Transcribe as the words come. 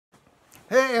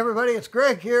Hey everybody, it's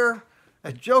Greg here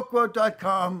at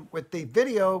JokeQuote.com with the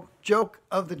video joke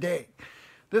of the day.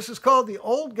 This is called The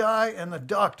Old Guy and the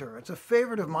Doctor. It's a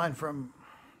favorite of mine from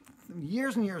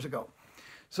years and years ago.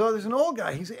 So there's an old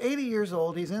guy, he's 80 years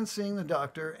old, he's in seeing the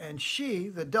doctor, and she,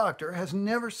 the doctor, has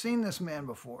never seen this man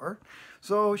before.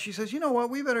 So she says, you know what,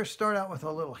 we better start out with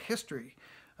a little history,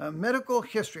 medical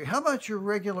history. How about your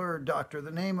regular doctor, the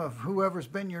name of whoever's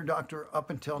been your doctor up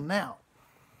until now?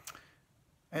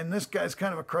 And this guy's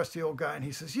kind of a crusty old guy, and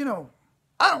he says, you know,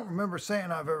 I don't remember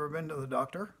saying I've ever been to the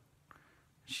doctor.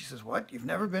 She says, what, you've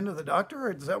never been to the doctor?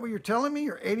 Is that what you're telling me?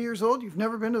 You're 80 years old, you've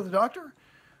never been to the doctor?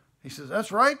 He says,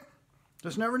 that's right.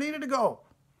 Just never needed to go.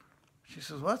 She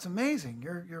says, well, that's amazing.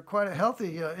 You're quite a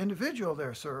healthy individual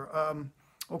there, sir.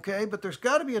 Okay, but there's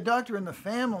got to be a doctor in the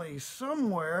family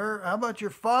somewhere. How about your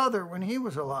father when he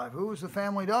was alive? Who was the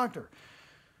family doctor?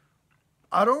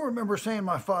 I don't remember saying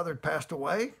my father had passed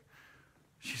away.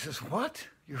 She says, what?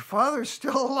 Your father's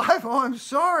still alive? Oh, I'm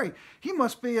sorry. He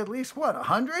must be at least, what,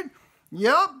 100?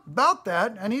 Yep, about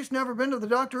that. And he's never been to the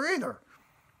doctor either.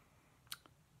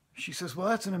 She says, well,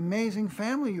 that's an amazing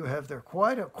family you have there.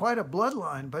 Quite a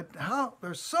bloodline. But how?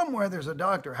 There's a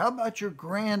doctor. How about your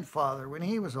grandfather when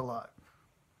he was alive?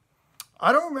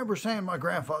 I don't remember saying my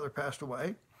grandfather passed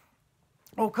away.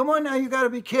 Oh, come on now, you got to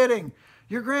be kidding.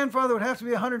 Your grandfather would have to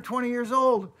be 120 years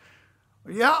old.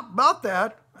 Yeah, about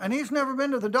that. And he's never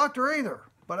been to the doctor either.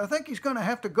 But I think he's going to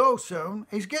have to go soon.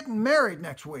 He's getting married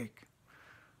next week.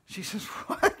 She says,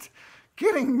 what?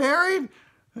 Getting married?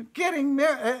 Getting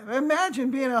married?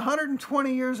 Imagine being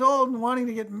 120 years old and wanting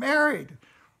to get married.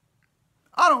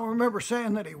 I don't remember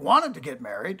saying that he wanted to get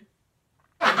married.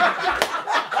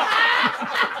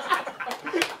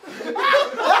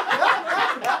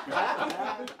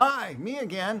 Hi, me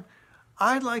again.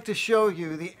 I'd like to show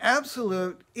you the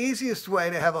absolute easiest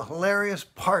way to have a hilarious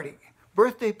party.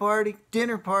 Birthday party,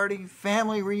 dinner party,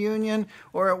 family reunion,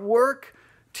 or at work,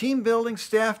 team building,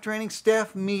 staff training,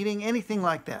 staff meeting, anything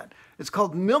like that. It's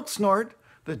called Milk Snort,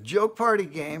 the joke party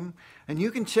game, and you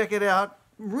can check it out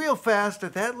real fast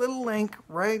at that little link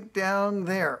right down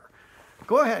there.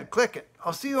 Go ahead, click it.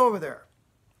 I'll see you over there.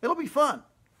 It'll be fun.